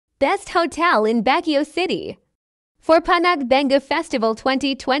Best Hotel in Baguio City for Panagbenga Festival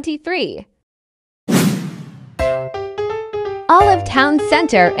 2023. Olive Town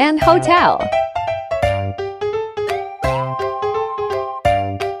Center and Hotel.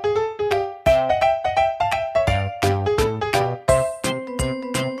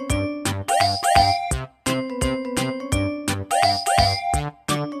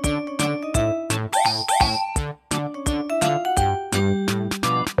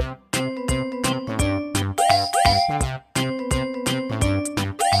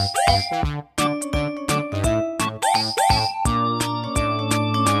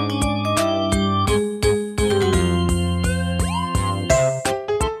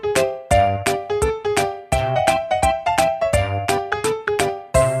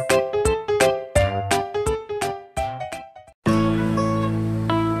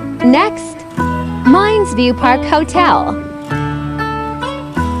 Next, Mines View Park Hotel.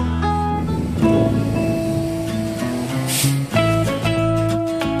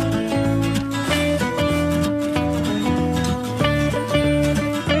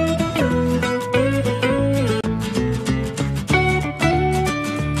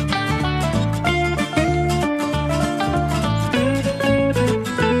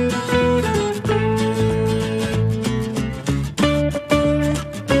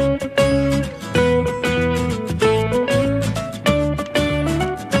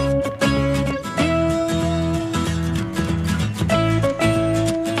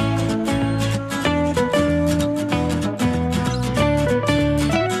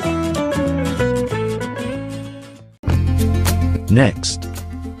 Next,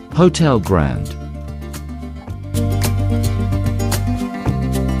 Hotel Grande.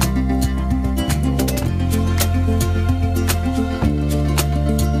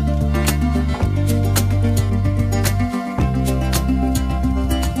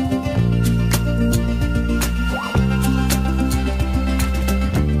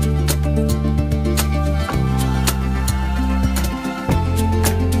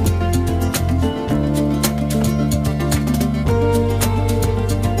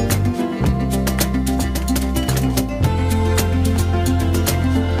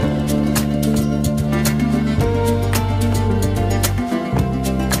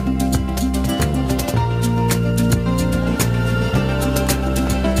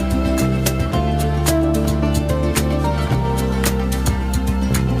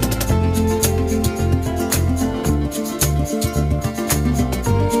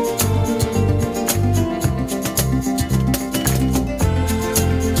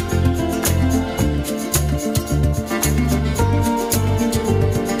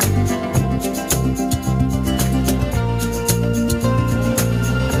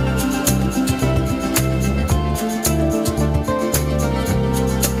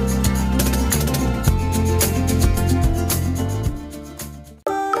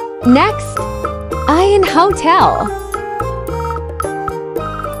 Next, Iron Hotel.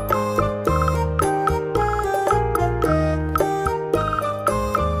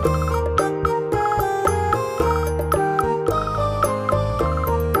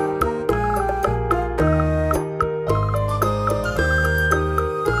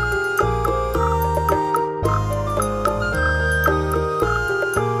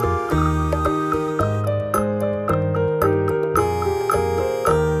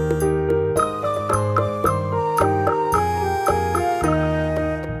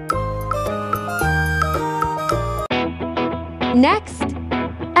 Next,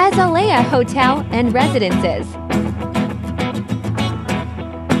 Azalea Hotel and Residences.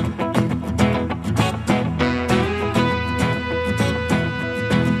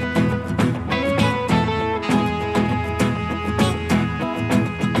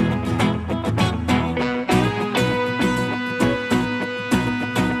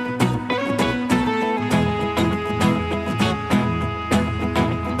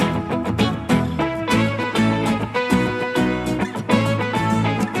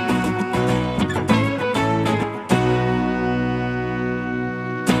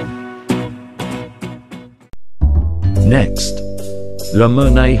 Next, the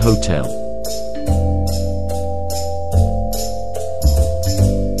Monet Hotel.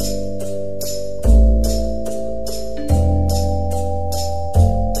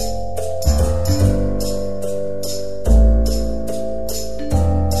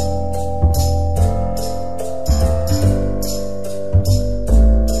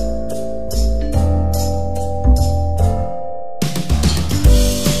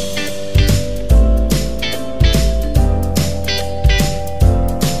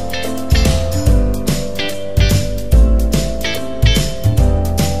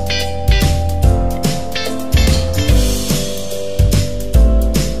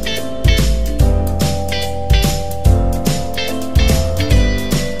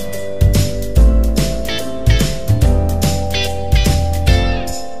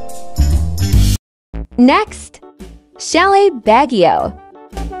 Next, Chalet Baguio.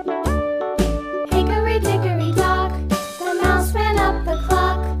 Hickory dickory dock, the mouse ran up the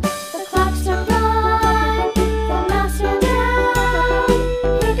clock. The clock struck one, the mouse ran down.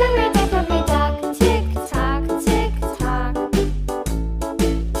 Hickory dickory dock, tick tock, tick tock.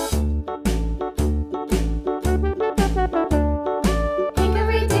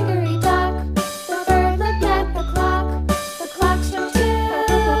 Hickory dickory dock, the bird looked at the clock. The clock struck two,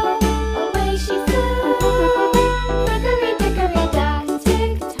 away she flew. Hickory dickory dock,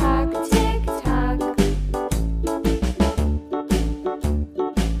 tick tock, tick tock.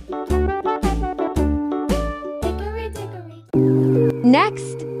 Hickory dickory.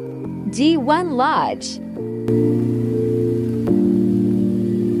 Next, D1 Lodge.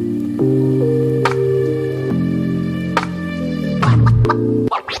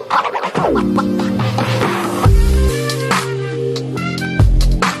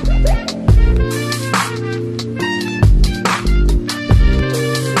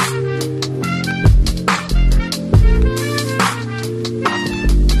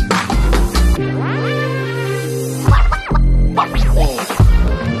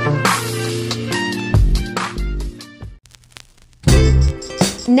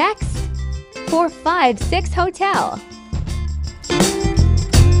 Next, 456 Hotel.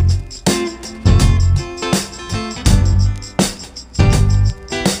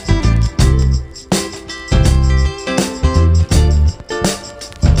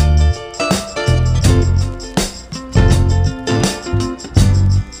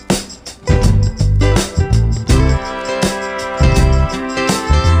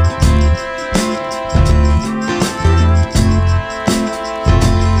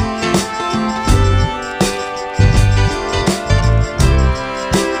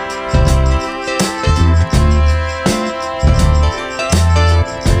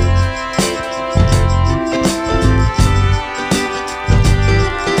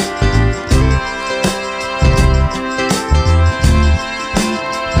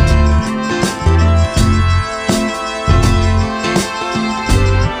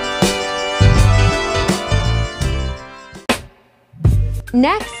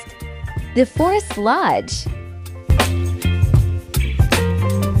 Next, the Forest Lodge.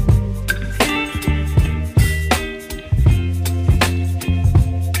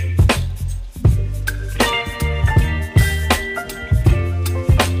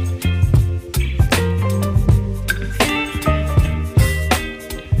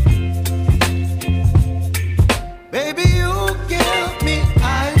 Baby, you give me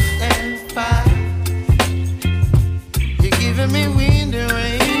ice and fire. You're giving me wind and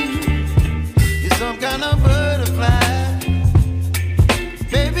rain. You're some kind of butterfly.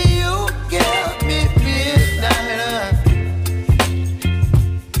 Baby, you give me midnight.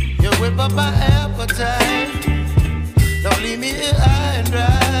 You whip up my appetite. Don't leave me here high and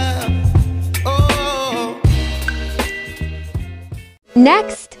dry. Oh.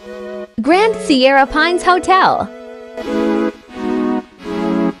 Next, Grand Sierra Pines Hotel.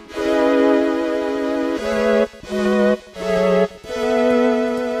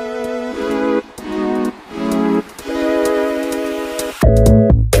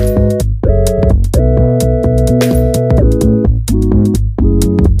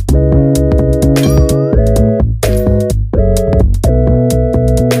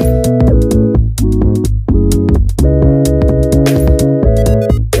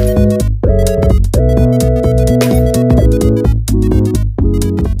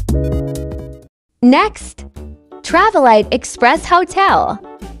 Next, Travelite Express Hotel.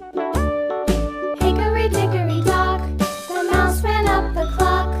 Hickory dickory dock, the mouse ran up the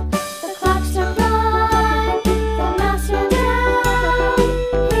clock. The clock struck one, the mouse ran down.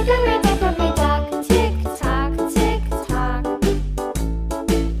 Hickory dickory dock, tick tock, tick tock.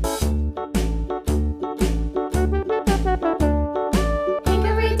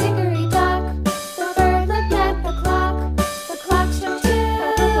 Hickory dickory dock, the bird looked at the clock. The clock struck two,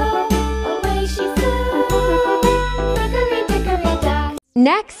 away she flew. Hickory dickory dock.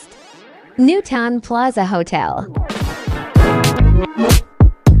 Next, NewTown Plaza Hotel.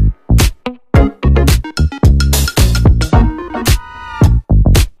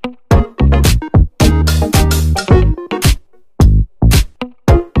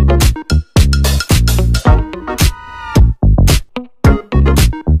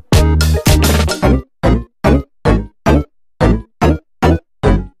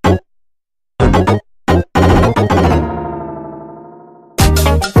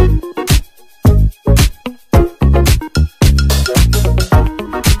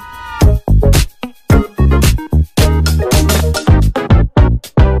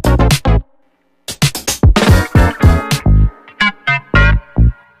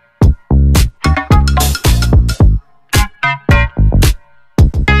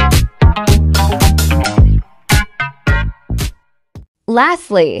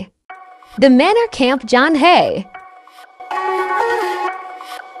 Lastly, the Manor Camp John Hay.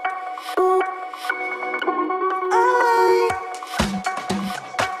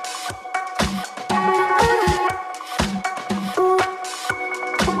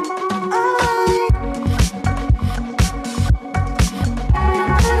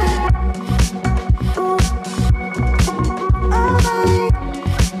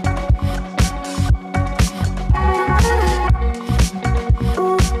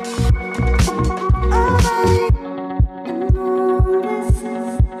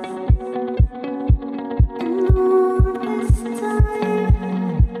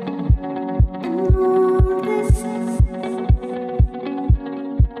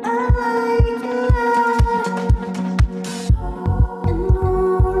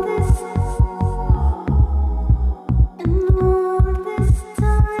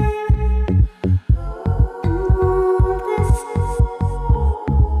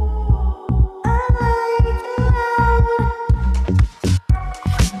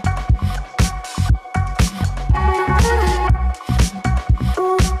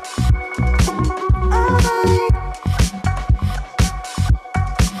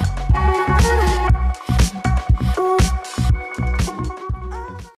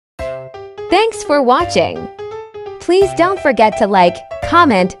 Thanks for watching. Please don't forget to like,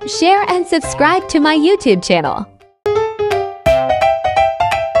 comment, share, and subscribe to my YouTube channel.